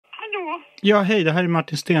Hallå? Ja, hej, det här är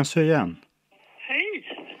Martin Stensö igen.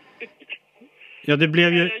 Hej. Ja, det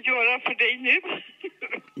blev ju... Vad kan jag göra för dig nu?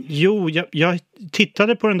 Jo, jag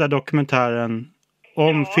tittade på den där dokumentären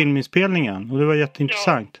om filminspelningen och det var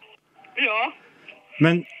jätteintressant. Ja.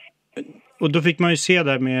 Men, och då fick man ju se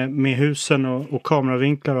där med husen och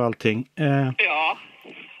kameravinklar och allting. Ja.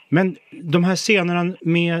 Men de här scenerna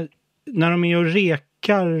med, när de är och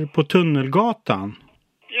rekar på Tunnelgatan.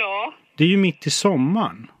 Ja. Det är ju mitt i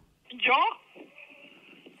sommaren. Ja.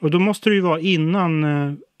 Och då måste det ju vara innan...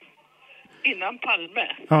 Innan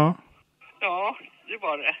Palme. Ja. Ja, det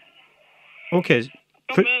var det. Okej.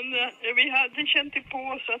 Ja, men vi hade känt på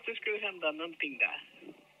oss att det skulle hända någonting där.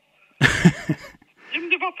 Ja, men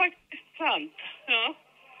det var faktiskt sant. Ja.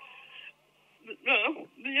 Ja,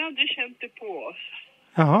 vi hade känt det på oss.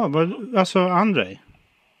 Jaha, alltså Andrej?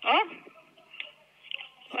 Ja.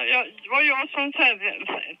 Det var jag som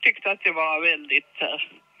tyckte att det var väldigt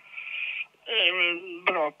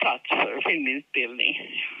bra plats för filminspelning.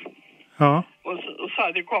 Ja. Och sa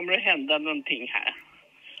att det kommer att hända någonting här.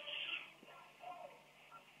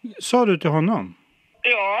 Sa du till honom?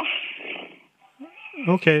 Ja.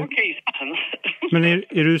 Okej. Okej, han. Men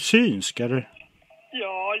är du synsk eller?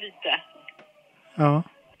 Ja, lite. Ja.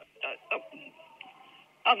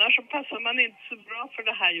 Annars så passar man inte så bra för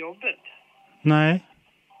det här jobbet. Nej.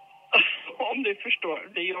 Om du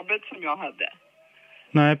förstår, det jobbet som jag hade.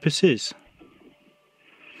 Nej, precis.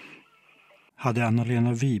 Hade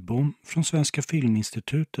Anna-Lena Wibom från Svenska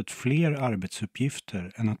Filminstitutet fler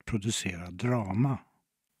arbetsuppgifter än att producera drama?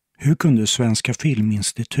 Hur kunde Svenska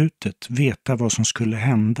Filminstitutet veta vad som skulle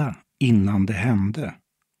hända innan det hände?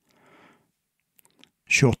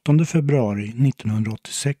 28 februari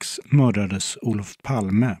 1986 mördades Olof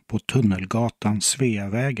Palme på Tunnelgatan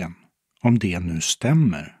Sveavägen, om det nu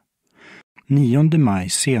stämmer. 9 maj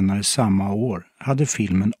senare samma år hade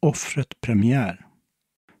filmen Offret premiär.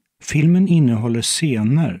 Filmen innehåller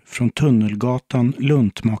scener från Tunnelgatan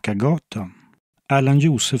Luntmakargatan. Erland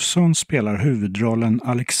Josefsson spelar huvudrollen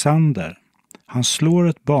Alexander. Han slår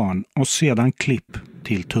ett barn och sedan klipp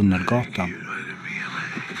till Tunnelgatan.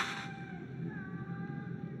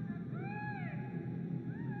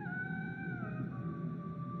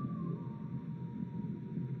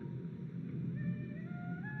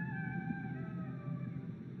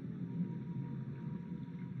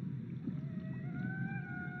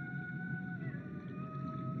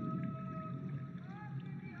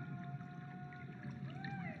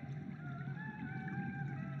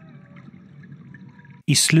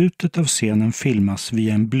 I slutet av scenen filmas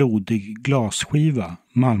via en blodig glasskiva,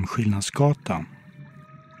 Malmskillnadsgatan.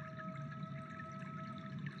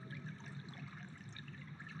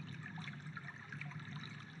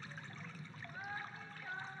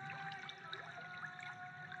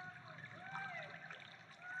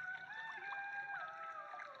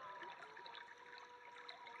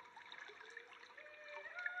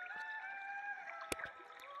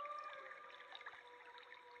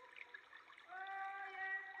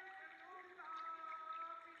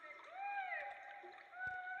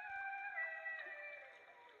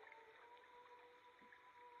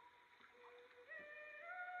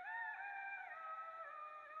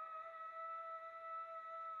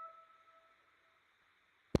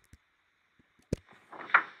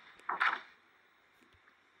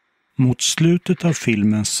 Mot slutet av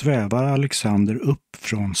filmen svävar Alexander upp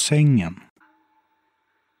från sängen.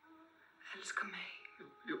 Älska mig.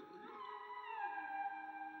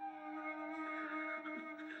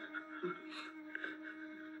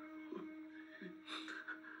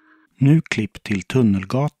 Nu klipp till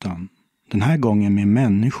Tunnelgatan. Den här gången med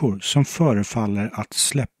människor som förefaller att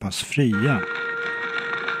släppas fria.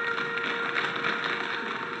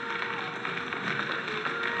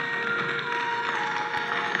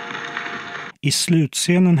 I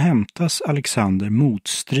slutscenen hämtas Alexander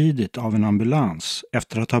motstridigt av en ambulans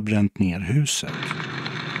efter att ha bränt ner huset.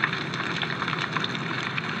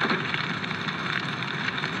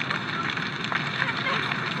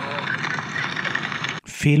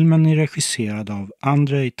 Filmen är regisserad av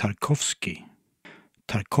Tarkovskij.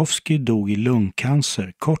 Tarkovskij dog i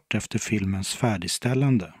lungcancer kort efter filmens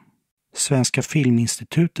färdigställande. Svenska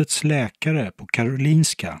Filminstitutets läkare på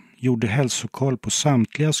Karolinska gjorde hälsokoll på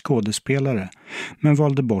samtliga skådespelare men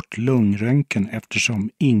valde bort lungröntgen eftersom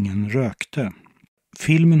ingen rökte.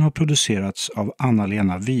 Filmen har producerats av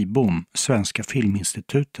Anna-Lena Wibom, Svenska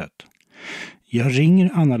Filminstitutet. Jag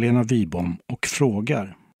ringer Anna-Lena Wibom och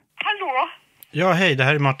frågar. Hallå? Ja, hej, det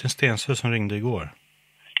här är Martin Stensö som ringde igår.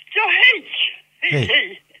 Ja,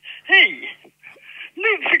 hej! Hej!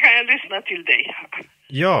 Nu så kan jag lyssna till dig.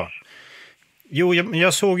 Ja. Jo,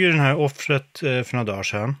 jag såg ju den här Offret för några dagar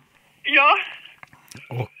sedan. Ja.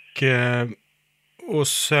 Och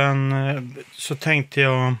sen så tänkte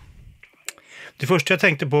jag... Det första jag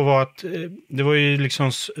tänkte på var att det var ju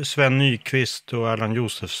liksom Sven Nykvist och Erland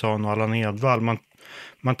Josefsson och Allan Edwall.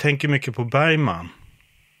 Man tänker mycket på Bergman.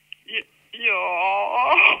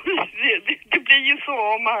 Ja, det blir ju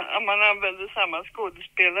så om man använder samma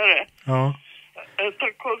skådespelare. Ja.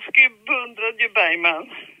 Tarkovskij beundrade ju Bergman.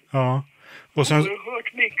 Ja. Och sen,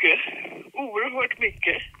 oerhört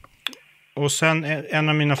mycket. Och sen en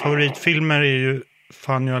av mina favoritfilmer är ju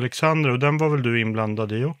Fanny och Alexander, och den var väl du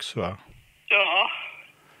inblandad i också, va? Ja.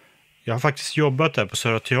 Jag har faktiskt jobbat där på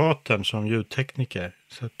Södra Teatern som ljudtekniker.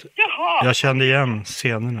 Så att Jaha. jag kände igen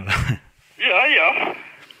scenerna där. Ja.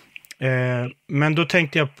 Men då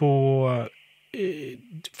tänkte jag på...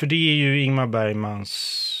 för det är ju Ingmar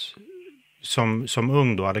Bergmans som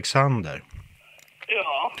ung då, Alexander.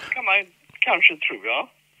 Ja, kan man kanske tro,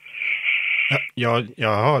 ja.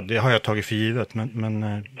 Ja, det har jag tagit för givet,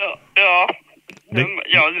 men Ja.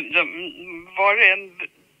 Var och en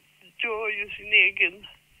gör ju sin egen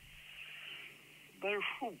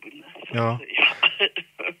version. Ja.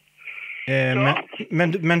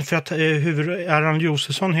 Men för att Erland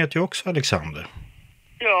Josefsson heter ju också Alexander.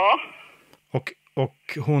 Ja.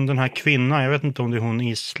 Och hon, den här kvinnan, jag vet inte om det är hon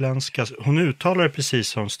isländska, hon uttalar det precis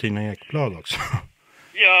som Stina Ekblad också.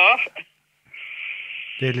 Ja.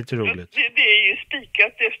 Det är lite roligt. Det är ju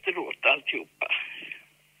spikat efteråt alltihopa.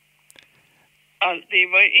 Det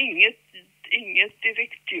var inget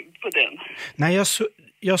direkt ljud på den. Nej,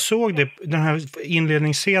 jag såg det. Den här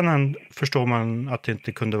inledningsscenen förstår man att det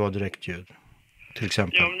inte kunde vara direkt ljud. Till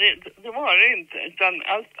exempel. Ja, men det var det inte. Utan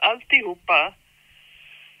alltihopa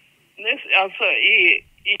alltså i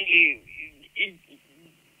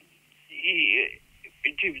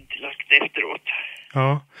ljudlagt efteråt.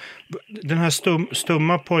 Ja. Den här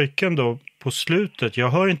stumma pojken då på slutet, jag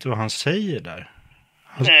hör inte vad han säger där.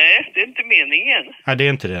 Nej, det är inte meningen. Nej, det är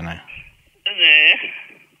inte det, nej. Nej.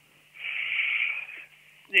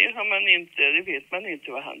 Det vet man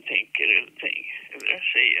inte vad han tänker eller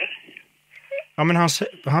säger. Ja, men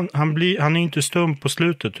han är inte stum på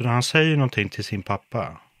slutet, utan han säger någonting till sin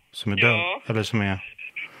pappa som är död, eller som är...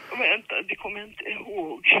 Vänta, det kommer jag inte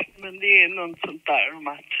ihåg. Men det är något sånt där om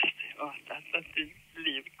att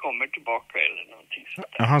livet kommer tillbaka eller någonting sånt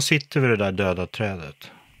där. Ja, han sitter vid det där döda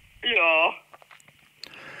trädet. Ja.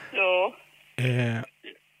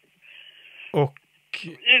 Och...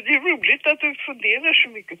 Det är roligt att du funderar så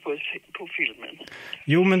mycket på filmen.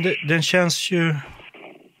 Jo, men den känns ju...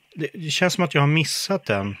 Det känns som att jag har missat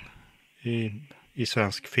den i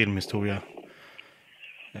svensk filmhistoria.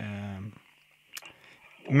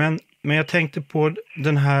 Men jag tänkte på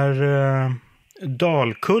den här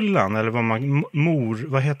dalkullan, eller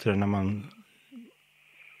vad heter det när man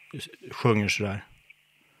sjunger sådär?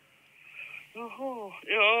 Jaha,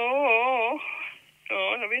 ja,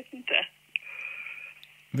 jag vet inte.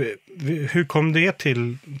 Hur kom det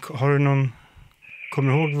till? Har du någon...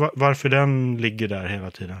 Kommer du ihåg varför den ligger där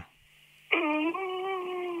hela tiden?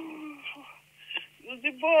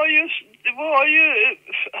 Det var ju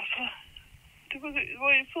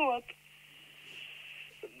så att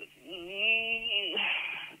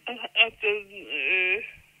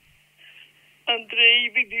Andrei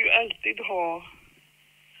ville ju alltid ha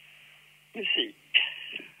musik.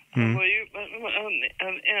 Han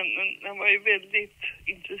var ju väldigt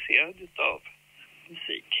intresserad av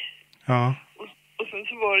musik. Ja. Och sen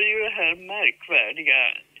så var det ju det här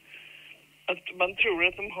märkvärdiga att man tror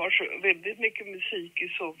att de har så väldigt mycket musik i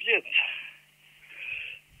Sovjet.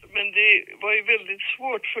 Men det var ju väldigt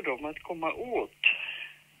svårt för dem att komma åt.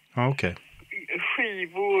 Ja, okej.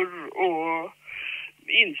 Skivor och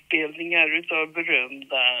inspelningar utav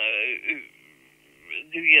berömda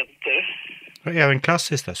dirigenter. Även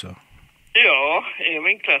klassiskt alltså? Ja,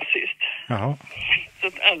 även klassiskt. Jaha. Så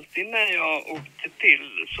att alltid när jag åkte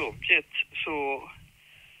till Sovjet så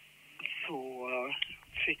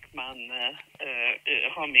fick man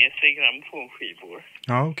ha med sig grammofonskivor.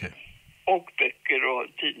 Ja, okej. Och böcker och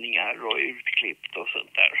tidningar och utklippt och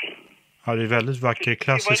sånt där. Ja, det är väldigt vacker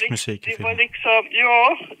klassisk musik i filmen. Det var liksom,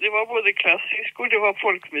 ja, det var både klassisk och det var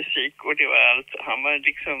folkmusik och det var allt. Han var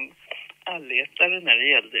liksom allätare när det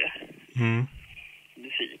gällde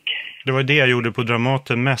musik. Det var det jag gjorde på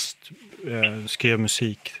Dramaten mest, skrev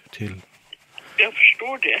musik till. Jag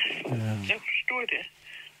förstår det.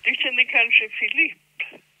 Du känner kanske Filip?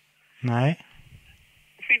 Nej.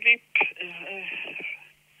 Filip...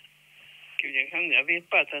 jag vet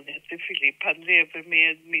bara att han heter Filip. Han lever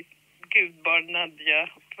med mitt gudbarn Nadja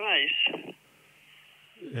Weiss.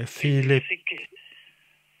 Filip...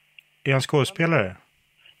 Är han skådespelare?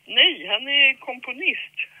 Nej, han är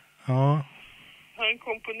komponist. Ja. Han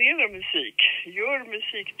komponerar musik. Gör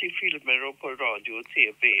musik till filmer och på radio och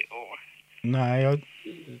tv. Och... Nej,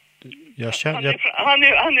 jag känner...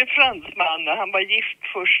 Han är fransman. Han var gift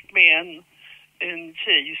först med en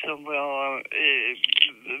tjej som var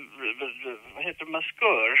vad heter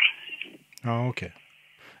maskör. Ja, okej.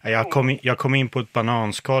 Jag kom in på ett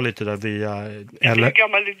bananskal lite där via... Hur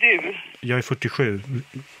gammal är du? Jag är 47.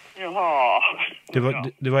 Jaha.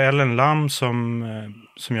 Det var Ellen Lam som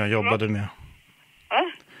jag jobbade med.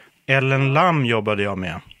 Ellen Lam jobbade jag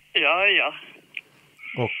med. Ja.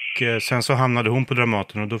 Och sen så hamnade hon på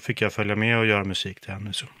Dramaten och då fick jag följa med och göra musik till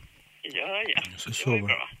henne. Så. Ja. Så det var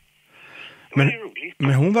bra. Det var roligt.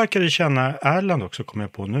 Men hon verkade känna Erland också, kommer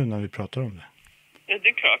jag på nu när vi pratar om det. Ja, det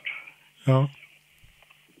är klart. Ja.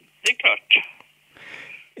 Det är klart.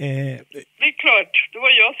 Det är klart. Det var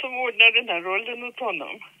jag som ordnade den här rollen åt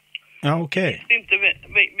honom. Ja, okej.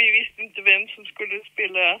 Vi visste inte vem som skulle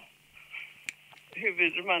spela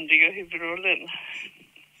den manliga huvudrollen.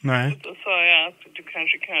 Nej. Då sa jag att du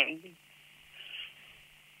kanske kan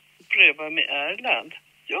pröva med Erland.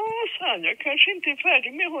 Ja, sa han, jag kanske inte är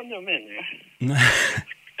färdig med honom ännu.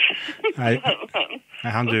 Nej,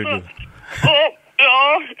 han duger.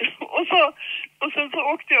 Ja, och sen så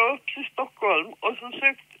åkte jag upp till Stockholm och så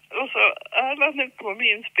Erland höll på med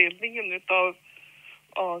inspelningen av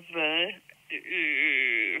vad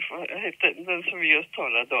heter den som vi just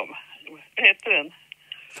talade om? Vad heter den?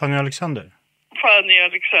 Fanny Alexander.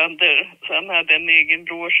 Så han hade en egen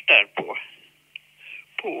loge där på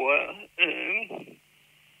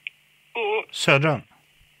Södran?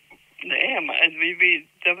 Nej,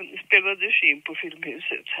 den spelades in på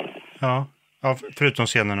Filmhuset. Ja, förutom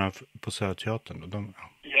scenerna på Söderteatern.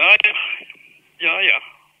 Ja.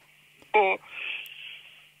 Och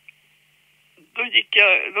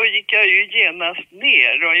då gick jag ju genast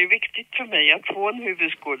ner. Det var ju viktigt för mig att få en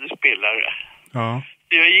huvudskådespelare. Ja.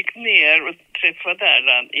 Jag gick ner och träffade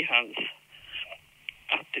Erland i hans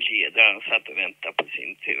ateljé där han satt och väntade på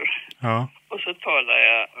sin tur. Ja. Och så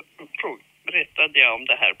berättade jag om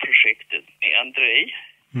det här projektet med Andrei.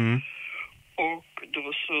 Mm. Och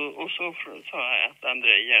så sa jag att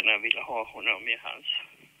Andrei gärna ville ha honom i hans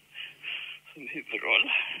som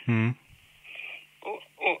huvudroll. Mm.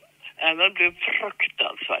 Och Anna blev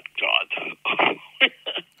fruktansvärt glad.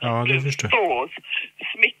 Ja, det förstår jag. Så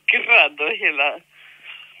smickrad och hela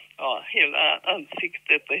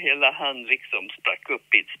ansiktet och hela han liksom sprack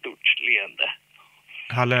upp i ett stort leende.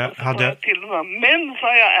 Men,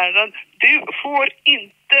 sa jag Erland, du får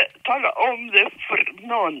inte tala om det för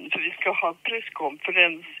någon, för vi ska ha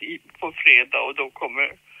presskonferens på fredag och då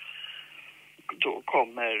kommer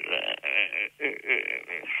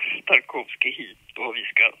Tarkovskij hit och vi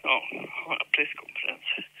ska ha presskonferens.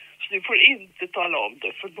 Så du får inte tala om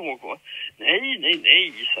det för någon.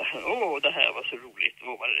 Nej, sa han. Det här var så roligt. Det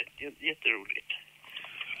var jätteroligt.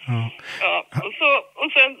 Ja,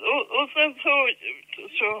 och sen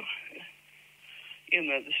så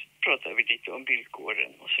innan pratade vi lite om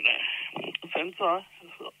villkoren och sådär. Och sen så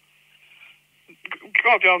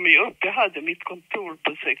gav jag mig upp. Jag hade mitt kontor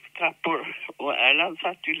på 6 trappor och Erland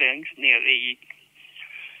satt ju längst ner i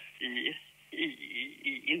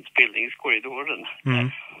inspelningskorridoren.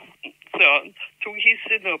 Mm. Så jag tog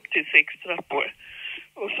hissen upp till 6 trappor.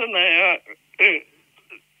 Och så när jag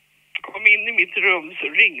kom in i mitt rum så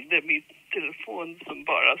ringde min telefon som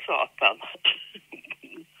bara satan.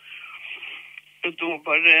 Och då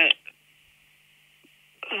var det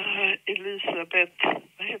Elisabeth,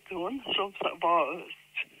 vad heter hon, som var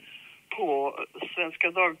på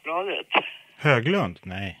Svenska Dagbladet. Höglund?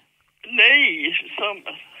 Nej, som...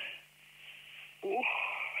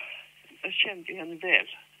 jag kände henne väl.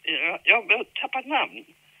 Jag tappar namn.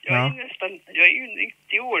 Jag är ju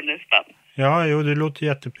 90 år nästan. Ja, jo, det låter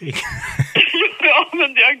jättepigg. Ja,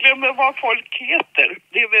 men jag glömmer vad folk heter.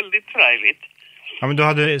 Det är väldigt träligt. Ja, men då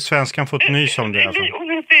hade svenskan fått nys om det. Alltså. Hon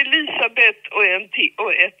hette Elisabeth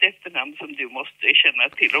och ett efternamn som du måste känna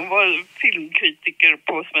till. Hon var filmkritiker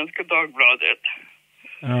på Svenska Dagbladet.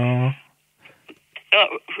 Ja.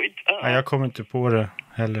 Ja, skit. Ja. Ja, jag kommer inte på det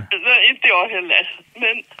heller. Nej, inte jag heller.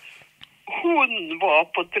 Men hon var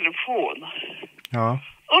på telefon. Ja.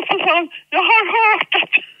 Och så sa hon, jag har hört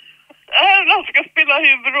att Erland ska spela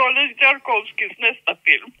huvudrollen i Tarkovskijs nästa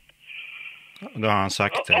film. Då har han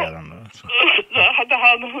sagt det redan då. Så. Då hade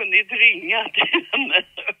han hunnit ringa till henne.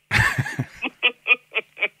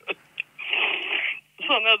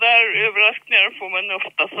 Sådana där överraskningar får man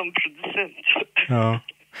ofta som producent. Ja.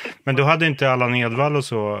 Men då hade inte Allan Edwall och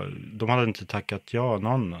så, de hade inte tackat ja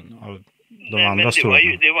någon av de andra stora.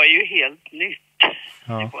 Det var ju helt nytt.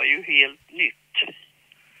 Ja. Det var ju helt nytt.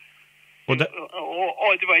 Och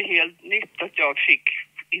det var helt nytt att jag fick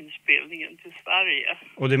inspelningen till Sverige.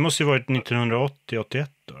 Och det måste ju varit 1980-81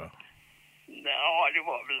 då? Ja, det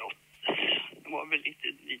var väl lite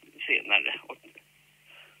senare.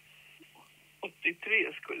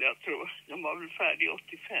 83 skulle jag tro. De var väl färdig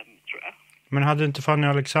 85 tror jag. Men hade inte Fanny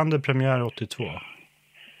Alexander premiär 82?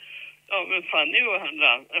 Ja, men Fanny och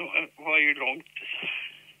han var ju långt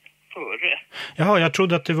före. Jaha, jag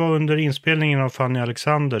trodde att det var under inspelningen av Fanny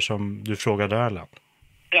Alexander som du frågade Erland.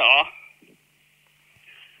 Ja.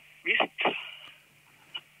 Visst.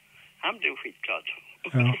 Han blev skitglad.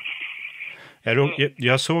 Ja.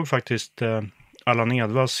 Jag såg faktiskt Allan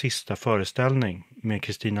Edwalls sista föreställning med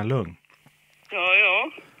Kristina Lung.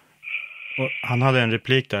 Ja. Och han hade en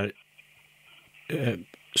replik där.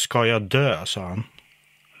 Ska jag dö, sa han.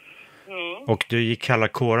 Ja. Och det gick kalla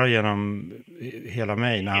kårar genom hela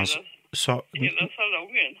mig när han sa... Hela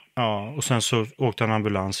salongen. Ja, och sen så åkte han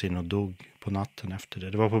ambulans in och dog på natten efter det.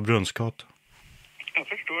 Det var på Brunnsgatan. Jag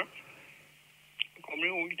förstår. Jag kommer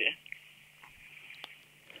ihåg det.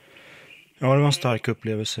 Ja, det var en stark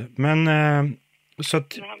upplevelse. Men så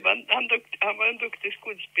att... Han var en duktig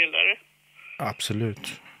skådespelare.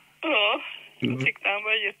 Absolut. Ja, jag tyckte han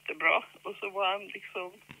var jättebra. Och så var han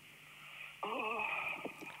liksom...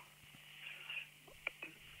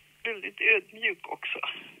 väldigt ödmjuk också.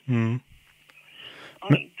 Mm.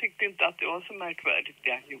 Han tyckte inte att det var så märkvärdigt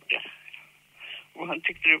det han gjorde. Och han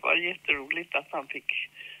tyckte det var jätteroligt att han fick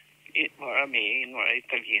vara med i några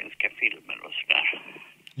italienska filmer och sådär.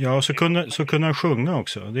 Ja, och så kunde han sjunga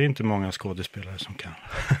också. Det är inte många skådespelare som kan.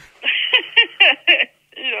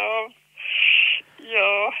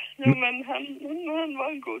 Ja, men han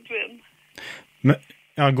var en god vän. Men,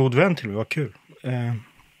 ja, god vän till mig, vad kul.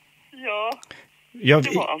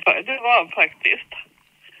 Det var han faktiskt.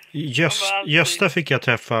 Gösta fick jag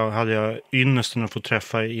träffa, hade jag ynnesten att få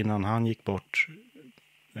träffa innan han gick bort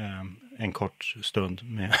en kort stund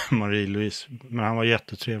med Marie-Louise. Men han var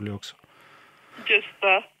jättetrevlig också.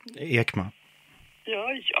 Gösta Ekman.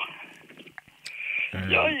 Ja.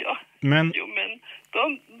 Men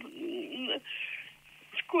de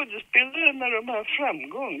skådespelare när de har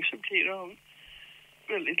framgång så blir de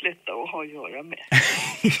väldigt lätta att ha att göra med.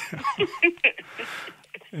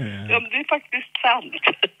 Ja, det är faktiskt sant.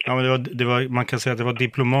 Ja, men det var, man kan säga att det var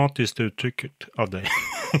diplomatiskt uttrycket av dig.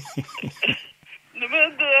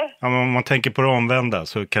 Ja, men om man tänker på det omvända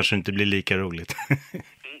så kanske det inte blir lika roligt.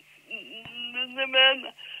 Men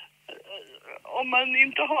om man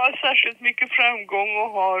inte har särskilt mycket framgång och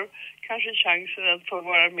har kanske chansen att få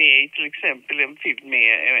vara med i till exempel en film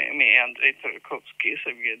med Andrei Tarkovskijs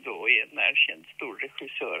som ju då är en erkänd stor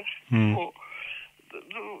regissör. Och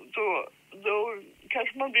då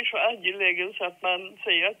kanske man blir så angelägen så att man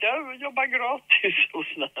säger att jag jobbar gratis och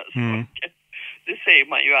sådana saker. Det säger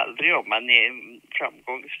man ju aldrig om man är en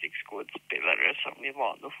framgångsrik skådespelare som är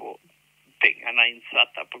van att få pengarna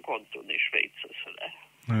insatta på konton i Schweiz och sådär.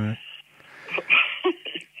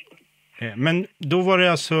 Men då var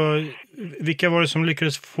det alltså, vilka var det som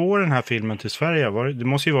lyckades få den här filmen till Sverige? Det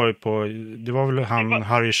måste ju varit det var väl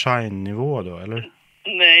Harry Schein-nivå då, eller?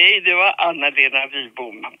 Nej, det var Anna-Lena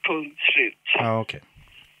Wibom, punkt slut. Ja, okej.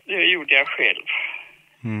 Det gjorde jag själv.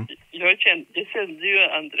 Jag kände ju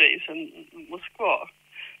Andrei sedan Moskva.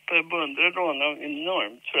 För jag beundrade honom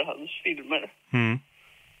enormt för hans filmer.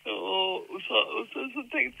 Och så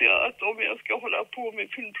tänkte jag att om jag ska hålla på med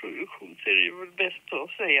filmproduktion så är det ju väl bäst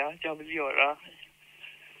att säga att jag vill göra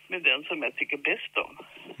med den som jag tycker bäst om.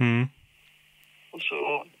 Och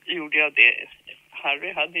så gjorde jag det.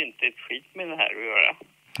 Harry hade inte ett skit med det här att göra.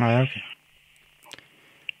 Ja, okej.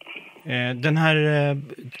 Den här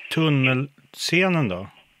tunnelscenen då?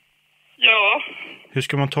 Ja. Hur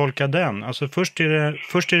ska man tolka den? Alltså först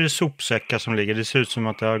är det sopsäckar som ligger. Det ser ut som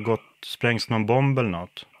att det har sprängts någon bomb eller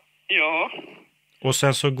något. Ja. Och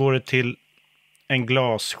sen så går det till en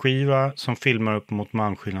glasskiva som filmar upp mot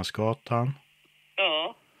Malmskillnadsgatan.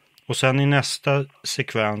 Ja. Och sen i nästa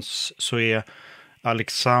sekvens så är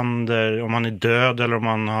Alexander, om han är död eller om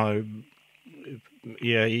han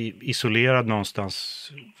är isolerad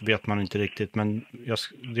någonstans vet man inte riktigt. Men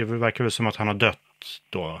det verkar väl som att han har dött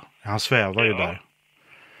då. Han svävar ju där.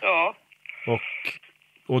 Ja.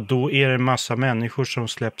 Och då är det en massa människor som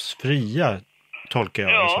släpps fria, tolkar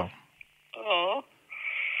jag det som. Ja.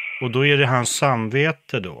 Och då är det hans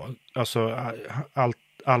samvete då. Alltså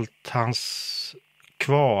allt hans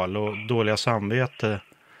kval och dåliga samvete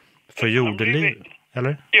för jordeliv,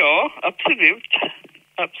 eller? Ja, absolut.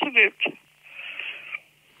 Absolut.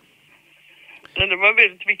 Det var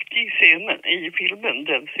väldigt viktig i filmen,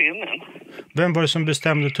 den scenen. Vem var det som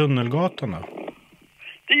bestämde Tunnelgatan då?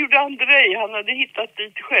 Det gjorde Andrei, han hade hittat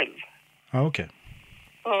dit själv. Ja, okej.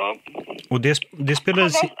 Ja. Och det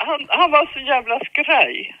spelades... Han var så jävla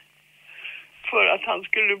skraj för att han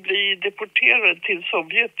skulle bli deporterad till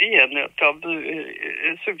Sovjet igen av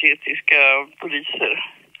sovjetiska poliser.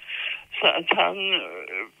 Så att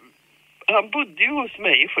han bodde ju hos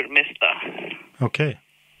mig för det mesta. Okej.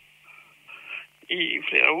 I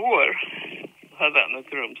flera år hade han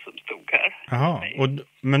ett rum som stod här. Jaha,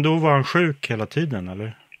 men då var han sjuk hela tiden,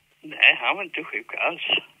 eller? Nej, han var inte sjuk alls.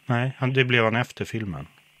 Nej, det blev han efter filmen.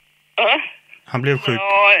 Ja. Han blev sjuk.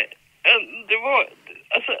 Ja, det var...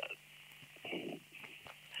 Alltså...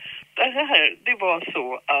 Det var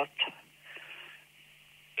så att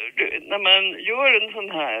när man gör en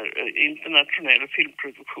sån här internationell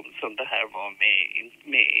filmproduktion som det här var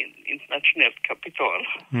med internationellt kapital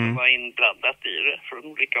som var inblandat i det från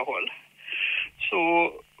olika håll,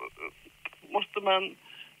 så måste man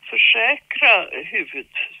försäkra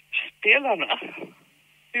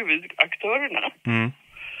huvudaktörerna.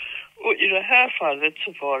 Och i det här fallet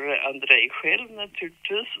så var det Andrei själv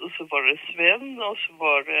naturligtvis, och så var det Sven, och så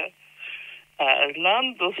var det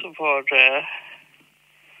Erland, och så var det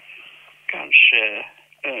kanske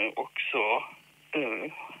också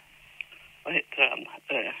vad heter han?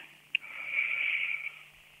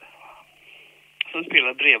 Som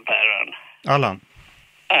spelar brevbäraren. Allan,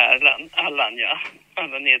 ja.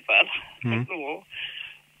 Allan Edvall. Och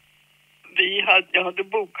jag hade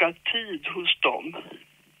bokat tid hos dem.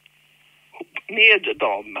 Med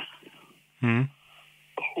dem.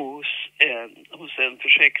 Hos en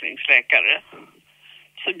försäkringsläkare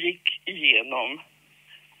som gick igenom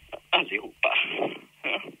allihopa.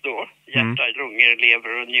 Ja, då hjärta, lungor,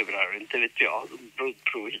 lever och njurar, inte vet jag,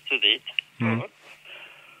 blodprov hit och dit. Ja.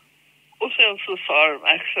 Och sen så sa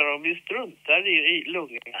de, vi struntar i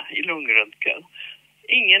lungorna, i lungröntgen.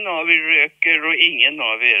 Ingen av er röker och ingen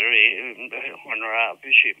av er har några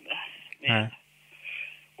bekymmer med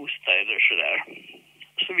hosta eller sådär.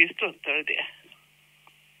 Så vi struntar i det.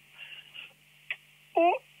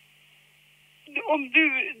 Och om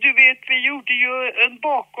du vet, vi gjorde ju en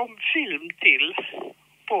bakomfilm till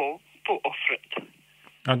på Offret.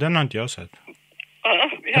 Ja, den har inte jag sett.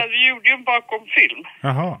 Ja, vi gjorde ju en bakomfilm.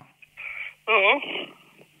 Jaha. Ja.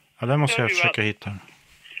 Ja, den måste jag försöka hitta.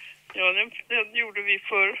 Ja, den gjorde vi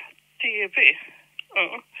för tv.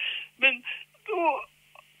 Ja. Men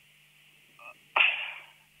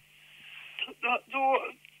då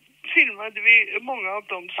filmade vi många av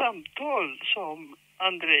de samtal som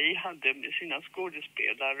Andrei hade med sina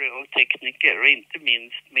skådespelare och tekniker, och inte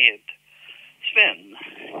minst med Sven.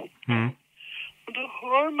 Och då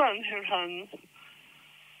hör man hur han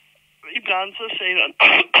ibland så säger han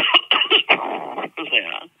så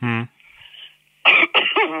säger han.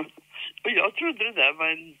 Och jag trodde det där var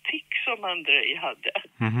en tick som Andrei hade.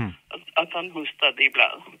 Att han hostade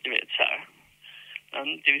ibland, du vet, så här. Han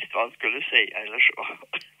inte visste vad han skulle säga eller så.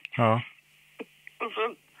 Ja. Och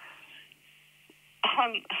så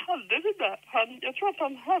han hade det där. Jag tror att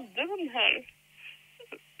han hade den här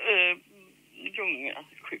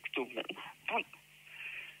lungasjukdomen.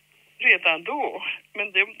 Redan då.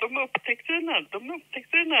 Men de upptäckte den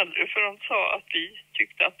aldrig, för de sa att vi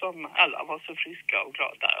tyckte att de alla var så friska och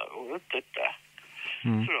glada och det.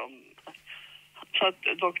 Så att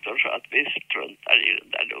doktorn sa att vi struntar i den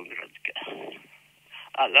där lungröntgen.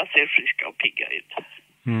 Alla ser friska och pigga ut.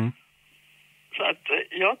 Så att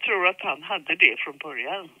jag tror att han hade det från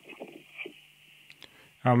början.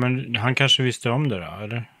 Ja, men han kanske visste om det då,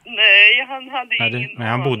 eller? Nej, han hade ingen aning. Nej,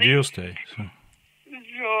 han bodde ju hos dig. Så.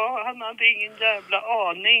 Ja, han hade ingen jävla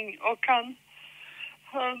aning. Och han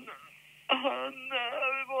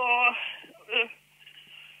var...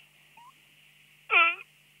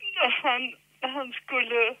 Han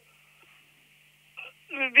skulle...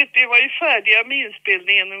 Vet du, var ju färdiga med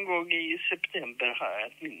inspelningen någon gång i september, har jag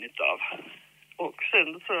ett minne av. Och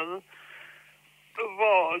sen så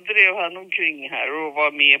drev han omkring här och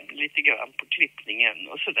var med lite grann på klippningen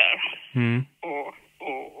och sådär.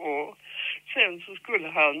 Och sen så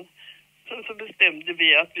så bestämde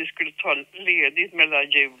vi att vi skulle ta ledigt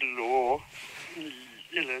mellan jul och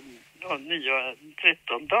 9 och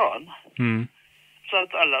 13 dagen. Så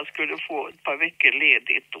att alla skulle få ett par veckor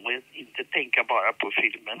ledigt och inte tänka bara på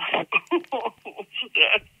filmen. Och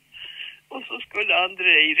sådär. Och så skulle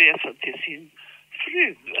Andrei resa till sin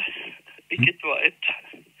fru. Vilket var ett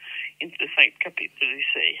intressant kapitel i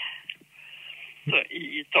sig. Så,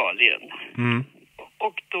 i Italien.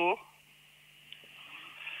 Och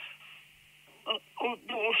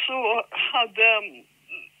då så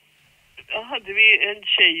hade vi en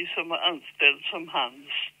tjej som var anställd som hans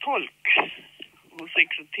tolk och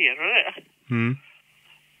sekreterare.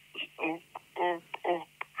 Och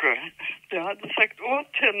Jag hade sagt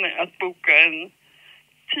åt henne att boka en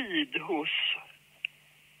tid hos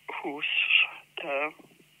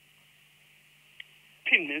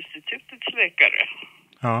Filminstitutets läkare.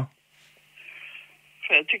 Ja.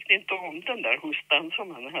 För jag tyckte inte om den där hostan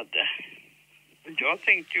som han hade. Jag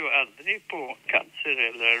tänkte ju aldrig på cancer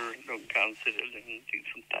eller lungcancer eller någonting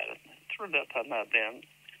sånt där. Jag trodde att han hade en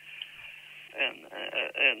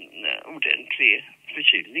ordentlig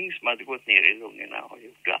förkylning som hade gått ner i lungorna och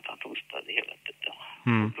gjort att han hostade hela tiden.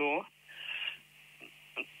 Mm.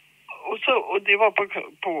 Och det var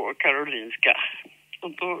på Karolinska.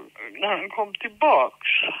 Och då, när han kom tillbaks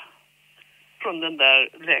från den där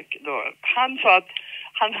läkaren, han sa att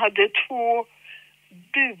han hade 2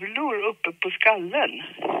 bulor uppe på skallen.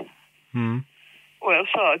 Mm. Och jag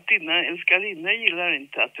sa att dina älskarinna gillar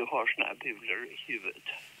inte att du har såna här bulor i huvudet.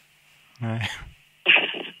 Nej.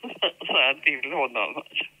 Så jag till honom.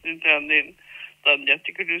 Jag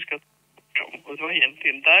tycker du ska ta dem. Och det var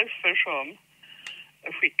egentligen därför som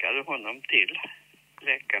jag skickade honom till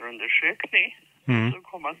läkarundersökning. Mm. Så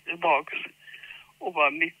kom han tillbaka och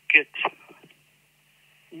var mycket,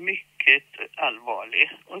 mycket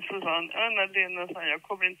allvarlig. Och så sa han, Anna-Lena, jag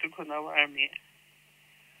kommer inte kunna vara med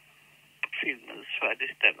på filmens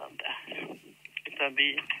färdigställande. Utan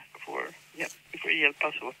vi får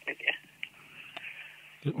hjälpas åt med det.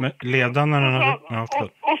 Men ledarna hade... Ja,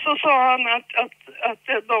 och så sa han att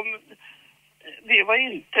det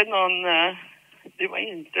var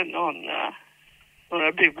inte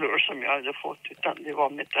några bulor som jag hade fått, utan det var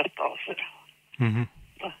metastaser. Mm.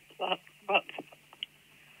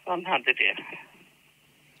 Han hade det.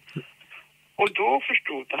 Och då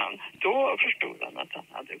förstod han att han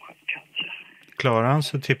hade cancer. Klarade han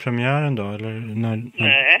sig till premiären då? Eller när...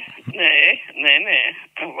 Nej.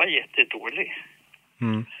 Han var jättedålig.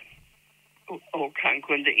 Mm. Och han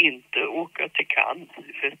kunde inte åka till Cannes,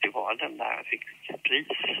 festivalen där han fick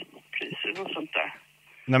priser och sånt där.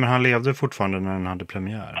 Nej, men han levde fortfarande när han hade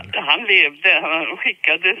premiär? Eller? Han levde. Han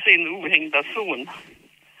skickade sin ohängda son.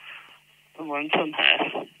 Det var en sån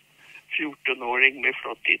här 14-åring med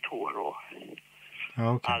flottigt hår och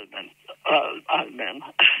allmän.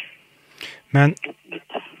 Men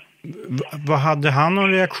vad hade han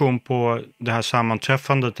någon reaktion på det här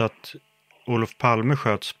sammanträffandet att Olof Palme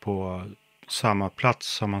sköts på samma plats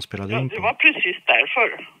som han spelade in på? Det var precis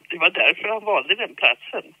därför. Det var därför han valde den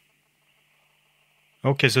platsen.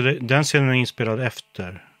 Okej, så den scenen är inspelad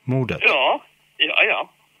efter mordet? Ja.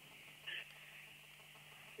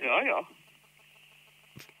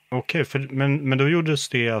 Okej, men då gjordes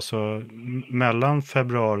det alltså mellan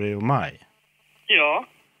februari och maj? Ja.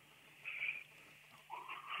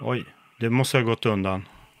 Oj, det måste ha gått undan.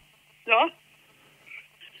 Ja.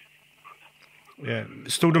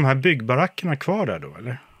 Stod de här byggbarackerna kvar där då,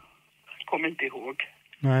 eller? Kommer inte ihåg.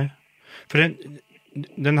 Nej, för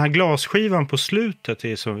den här glasskivan på slutet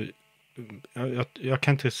är så... Jag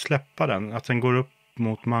kan inte släppa den. Att den går upp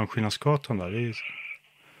mot Malmskillnadsgatan där. Det är...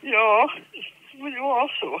 Ja, det var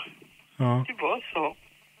så. Ja. Det var så.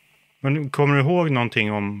 Men kommer du ihåg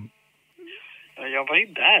någonting om... Ja, jag var ju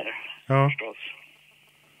där, förstås.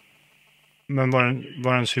 Men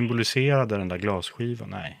var den symboliserade, den där glasskivan?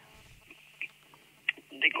 Nej.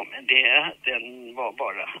 Den var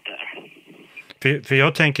bara där. För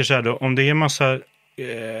jag tänker så här då, om det är massa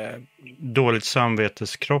dåligt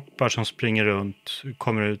samveteskroppar som springer runt,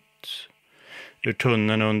 kommer ut ur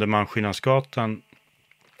tunneln under Malmskillnadsgatan,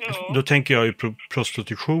 då tänker jag ju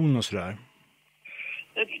prostitution och sådär.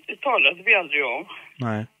 Det talade vi aldrig om.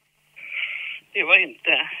 Nej. Det var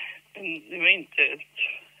inte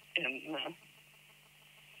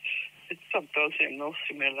ett samtalsämne oss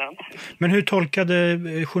emellan. Men hur tolkade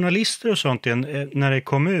journalister och sånt när det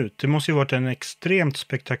kom ut? Det måste ju varit en extremt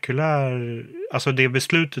spektakulär... Alltså det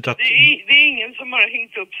beslutet att... Det är ingen som har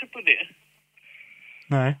hängt upp sig på det.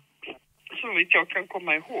 Nej. Så vitt jag kan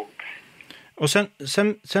komma ihåg. Och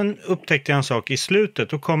sen upptäckte jag en sak i slutet.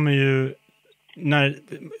 Då kommer ju...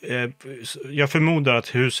 jag förmodar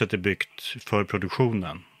att huset är byggt för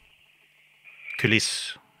produktionen.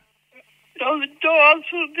 Kuliss. Ja,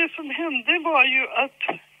 alltså det som hände var ju att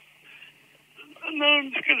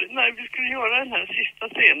när vi skulle göra den här sista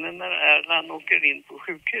scenen när Erland åker in på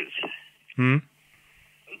sjukhus,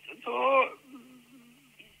 då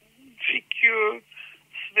fick ju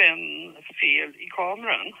Sven fel i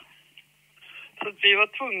kameran. Så att vi var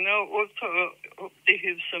tvungna att ta upp det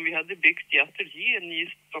hus som vi hade byggt i ateljén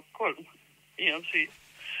i Stockholm, alltså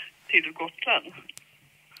till Gotland.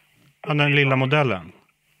 Ja, den lilla modellen?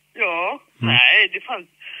 Ja, nej, det fanns...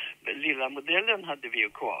 Lilla modellen hade vi ju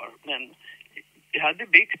kvar, men vi hade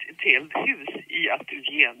byggt ett helt hus i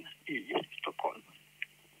ateljén i Stockholm.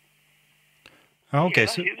 Ja, okej.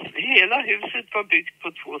 Hela huset var byggt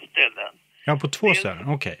på 2 ställen. Ja, på 2 ställen.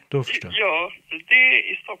 Okej, då förstår jag. Ja,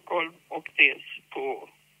 det i Stockholm och dels på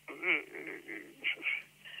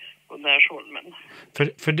Närsholmen.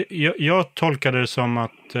 Jag tolkade det som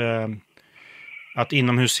att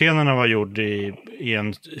inomhusscenerna var gjord i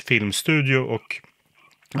en filmstudio och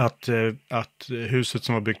att huset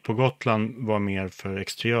som var byggt på Gotland var mer för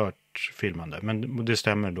exteriört filmande. Men det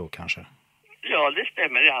stämmer då kanske? Ja, det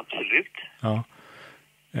stämmer absolut. Ja.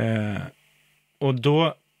 Och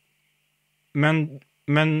då...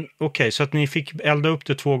 Men okej, så att ni fick elda upp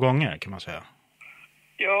det 2 gånger kan man säga?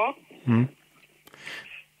 Ja. Mm.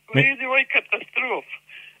 Det var ju katastrof.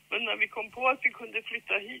 Men när vi kom på att vi kunde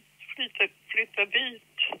flytta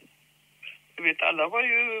dit. Du vet, alla var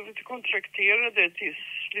ju kontrakterade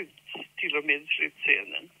till och med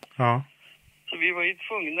slutscenen. Ja. Så vi var ju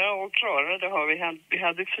tvungna att klara det. Vi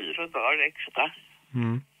hade 4 dagar extra.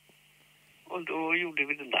 Mm. Och då gjorde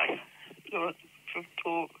vi den där. Då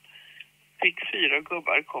fick 4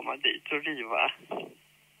 gubbar komma dit och riva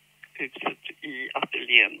huset i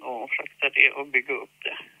ateljén och frakta det och bygga upp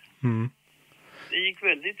det. Mm. Det gick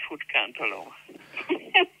väldigt fort, kan jag tala om.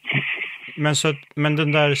 Men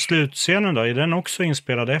den där slutscenen då, är den också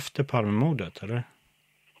inspelad efter Palmemordet, eller?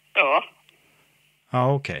 Ja.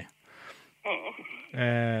 Ja, okej. Ja.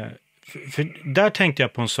 För där tänkte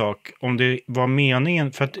jag på en sak, om det var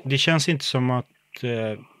meningen, för att det känns inte som att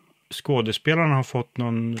skådespelarna har fått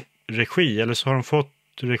någon regi, eller så har de fått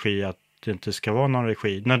regi att det inte ska vara någon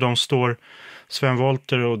regi. När de står, Sven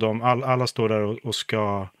Wollter och alla står där och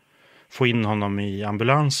ska få in honom i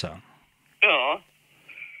ambulansen. Ja.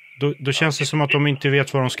 Då känns det som att de inte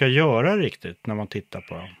vet vad de ska göra riktigt när man tittar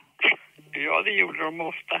på dem. Ja, det gjorde de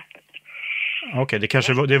ofta. Okej,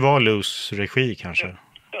 det var Lus regi kanske.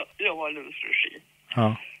 Ja, jag var Lus regi.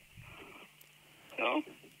 Ja. Ja.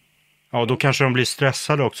 Ja, då kanske de blir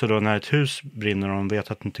stressade också då när ett hus brinner och de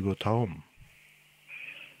vet att det inte går att ta om.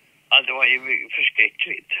 Ja, det var ju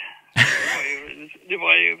förskräckligt. Det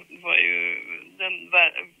var ju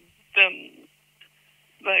den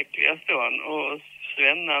verkliga stan, och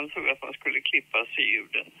Sven ansåg att man skulle klippa sig ur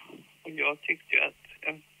den. Och jag tyckte ju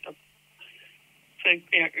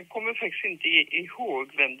jag kommer faktiskt inte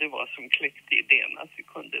ihåg vem det var som kläckte idén att vi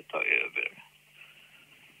kunde ta över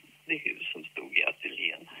det hus som stod i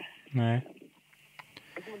ateljén. Nej.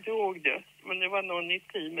 Jag kommer inte ihåg det, men det var någon i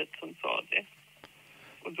teamet som sa det.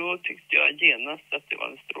 Och då tyckte jag genast att det var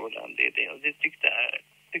en strålande idé, och det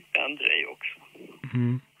tyckte Andrei också.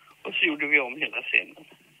 Mm. Och så gjorde vi om hela scenen.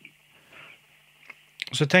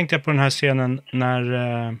 Så tänkte jag på den här scenen när...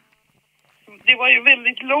 Det var ju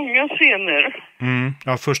väldigt långa scener. Mm.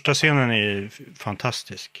 Ja, första scenen är ju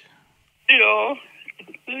fantastisk. Ja,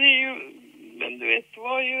 det är ju... Men du vet, det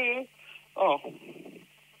var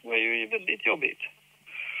ju väldigt jobbigt.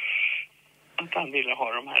 Att han ville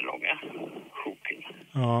ha de här långa sjoken.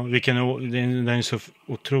 Ja, den är så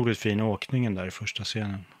otroligt fin åkningen där i första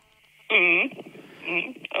scenen.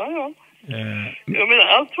 Ja. Jag menar,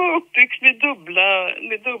 allt var uppbyggt med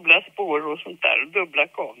dubbla spår och sånt där. Dubbla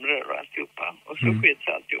kameror och alltihopa. Och så skeds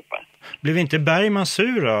alltihopa. Blev inte Bergman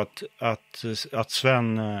sur då att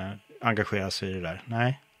Sven engagerar sig i det där?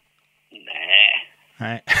 Nej. Nej.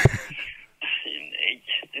 Nej,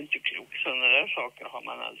 det är inte klokt. Sådana där saker har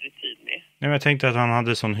man aldrig tid med. Nej, men jag tänkte att han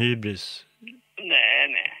hade sån hybris. Nej.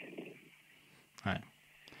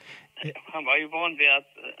 Han var ju van vid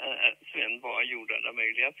att Sven gjorde alla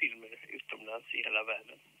möjliga filmer utomlands i hela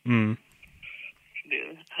världen. Mm.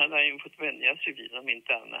 Det hade han ju fått vänja sig vid, om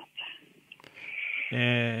inte annat.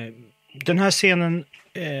 Den här scenen,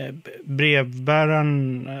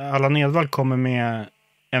 brevbäraren Allan Edwall kommer med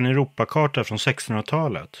en Europakarta från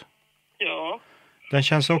 1600-talet. Ja. Den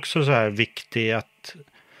känns också så här viktig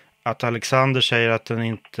att Alexander säger att den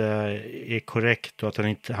inte är korrekt och att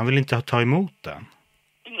han vill inte ta emot den.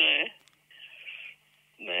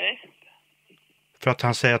 Nej. För att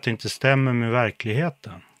han säger att det inte stämmer med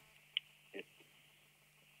verkligheten.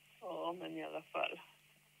 Ja, men i alla fall.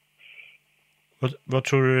 Vad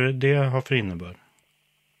tror du det har för innebörd?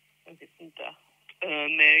 Jag vet inte.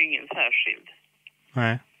 Nej, ingen särskild.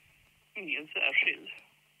 Nej. Ingen särskild.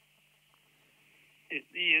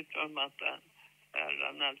 Det är ju om att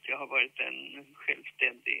Erland alltid har varit en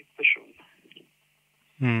självständig person.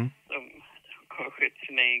 Som har skött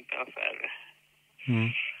sina egna affärer.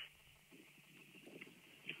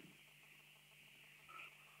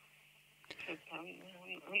 Så att han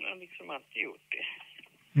har liksom alltid gjort det.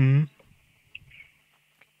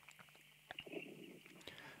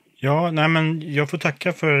 Ja, nej, men jag får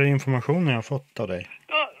tacka för informationen jag fått av dig.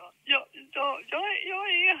 Ja,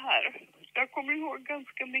 jag är här. Jag kommer ihåg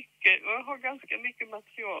ganska mycket. Jag har ganska mycket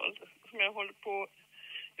material som jag håller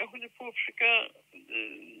på att försöka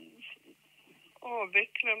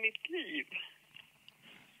avveckla mitt liv.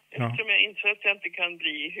 Ja. Eftersom jag inser att jag inte kan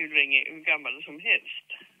bli hur gammal som helst.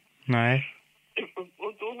 Nej.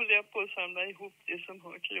 Och då håller jag på att samla ihop det som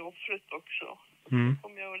hör till offret också. Mm.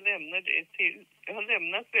 Om jag lämnar det till... Jag har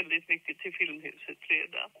lämnat väldigt mycket till Filmhuset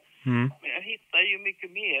redan. Mm. Men jag hittar ju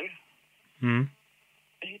mycket mer. Mm.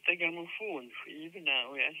 Jag hittar grammofonskivorna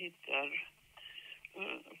och jag hittar...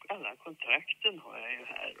 alla kontrakten har jag ju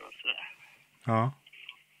här och sådär. Ja.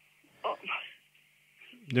 Ja.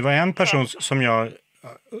 Det var en person som jag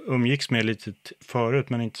umgicks med lite förut,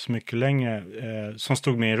 men inte så mycket längre, som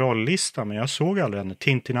stod med i rolllistan, men jag såg aldrig henne.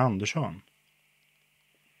 Tintin Andersson.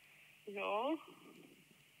 Ja.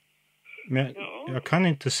 Men jag kan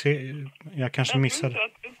inte se, jag kanske missade.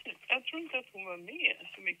 Jag tror inte att hon var med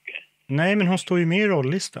så mycket. Nej, men hon står ju med i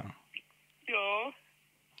rolllistan. Ja.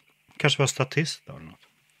 Kanske var statist eller något.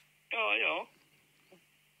 Ja. Jag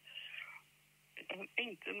har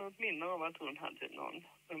inte något minne av att hon hade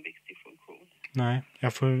någon viktig funktion. Nej,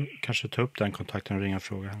 jag får kanske ta upp den kontakten och ringa och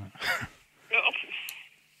fråga henne. Ja.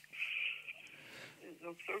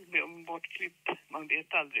 De såg mig om bortklipp. Man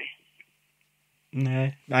vet aldrig.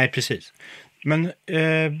 Nej, precis. Men,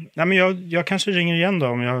 jag kanske ringer igen då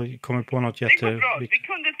om jag kommer på något Det går bra. Vi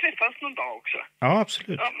kunde träffas någon dag också. Ja,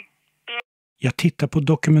 absolut. Ja. Jag tittar på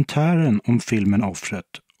dokumentären om filmen Offret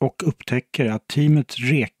och upptäcker att teamet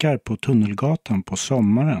rekar på Tunnelgatan på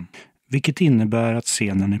sommaren, vilket innebär att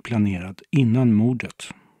scenen är planerad innan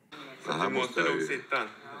mordet. Så här måste nog sitta.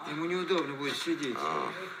 Ему неудобно будет сидеть.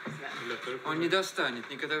 Он не достанет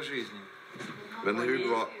никогда в жизни. Men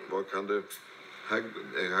vad kan du...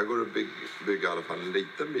 Här går det att bygga i alla fall en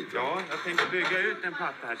liten bit. Ja, jag tänkte bygga ut en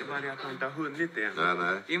platta här. Det är bara det att man inte har hunnit det.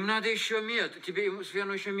 Nej. Им надо еще метр. Тебе,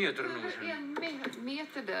 Svenu, еще метр нужен. En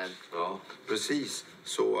meter där. Ja, precis.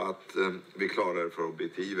 Så att vi klarar för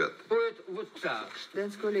objektivet. Будет вот так.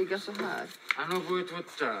 Den ska ligga så här. Оно будет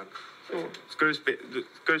вот так.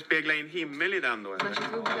 Ska du spegla in himmel i den då? Eller?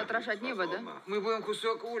 Значит, вы будете отражать небо, да? Мы будем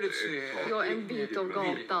кусок улицы. Ja, en bit av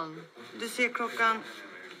gatan. Du ser klockan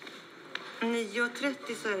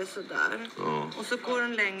 9:30 så är det sådär. Ja. Och så går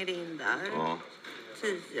den längre in där. Ja.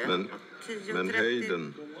 10. Men 10:30.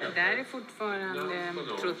 höjden... Det där är fortfarande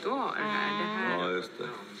trottoar här. Ja, just det.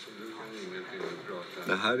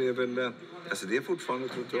 Det här är väl... Alltså det är fortfarande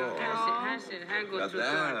trottoar. Här går Ja,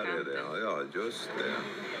 där är det. Ja, just det.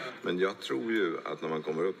 Men jag tror ju att när man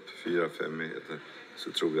kommer upp 4-5 meter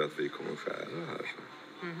så tror jag att vi kommer skära här.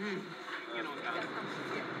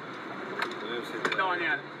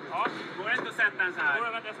 Daniel, går det inte att sätta den så här? Går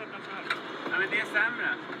det att sätta den så här? Ja, men det är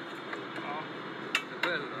sämre. Ja.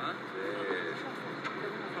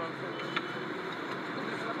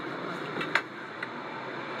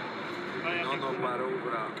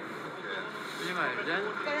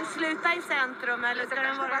 Ska den sluta i centrum eller ska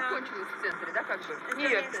den vara...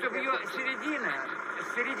 Нет, чтобы ее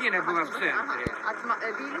середина была в центре.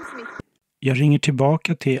 Jag ringer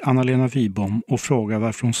tillbaka till Anna-Lena Wibom och frågar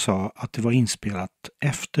varför hon sa att det var inspelat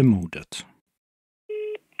efter mordet.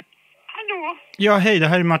 Hallå? Ja, hej, det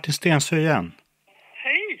här är Martin Stensö igen.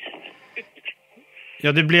 Hej.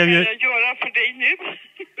 Ja, det blev ju... Vad kan jag göra för dig nu?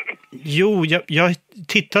 Jo, jag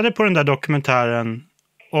tittade på den där dokumentären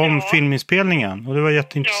om filminspelningen och det var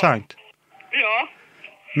jätteintressant. Ja.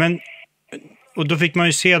 Men, och då fick man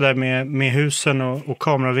ju se där med husen och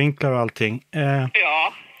kameravinklar och allting.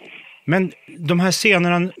 Ja. Men de här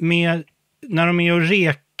scenerna med, när de är och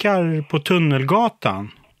rekar på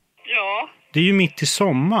Tunnelgatan, Ja. det är ju mitt i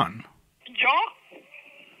sommaren. Ja.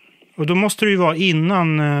 Och då måste det ju vara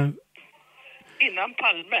innan... Innan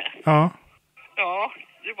Palme. Ja, Ja,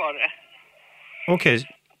 det var det. okej.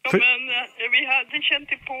 Ja, För- men vi hade känt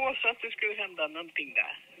det på oss att det skulle hända någonting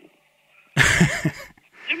där.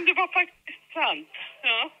 Ja, men det var faktiskt sant.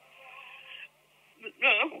 Ja.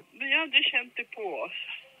 Ja, vi hade känt det på oss.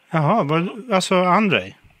 Jaha, alltså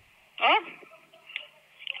Andrej? Ja.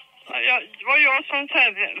 Ja, det var jag som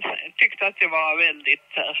tyckte att det var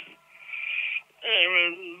väldigt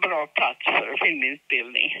bra plats för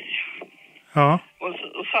filminspelning. Ja, Och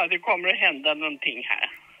sa att det kommer att hända någonting här.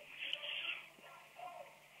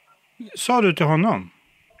 sa du till honom?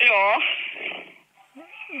 Ja,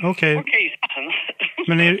 Okej. okej, sa han.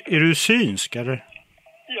 Men är du synsk, eller?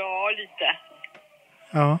 Ja, lite.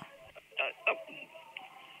 Ja.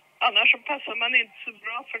 Annars så passar man inte så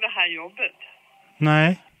bra för det här jobbet.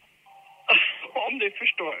 Nej, Om du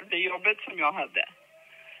förstår, det jobbet som jag hade.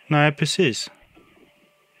 nej, precis.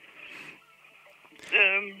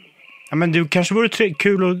 Ja, men det kanske vore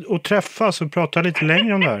kul att träffas och prata lite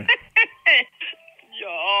längre om det här.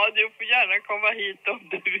 hit om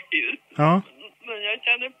du vill. Ja. Men jag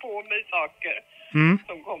känner på mig saker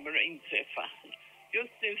som kommer att inträffa.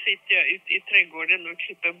 Just nu sitter jag ute i trädgården och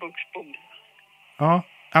klipper buxbom. Ja,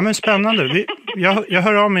 men spännande. Jag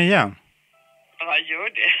hör av mig igen. Ja, gör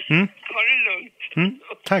det. Ha det lugnt.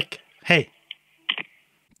 Tack. Hej.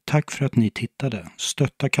 Tack för att ni tittade.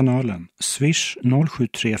 Stötta kanalen. Swish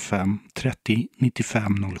 0735 30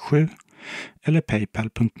 95 07 eller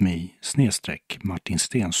paypal.me/Martin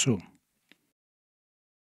Stenså.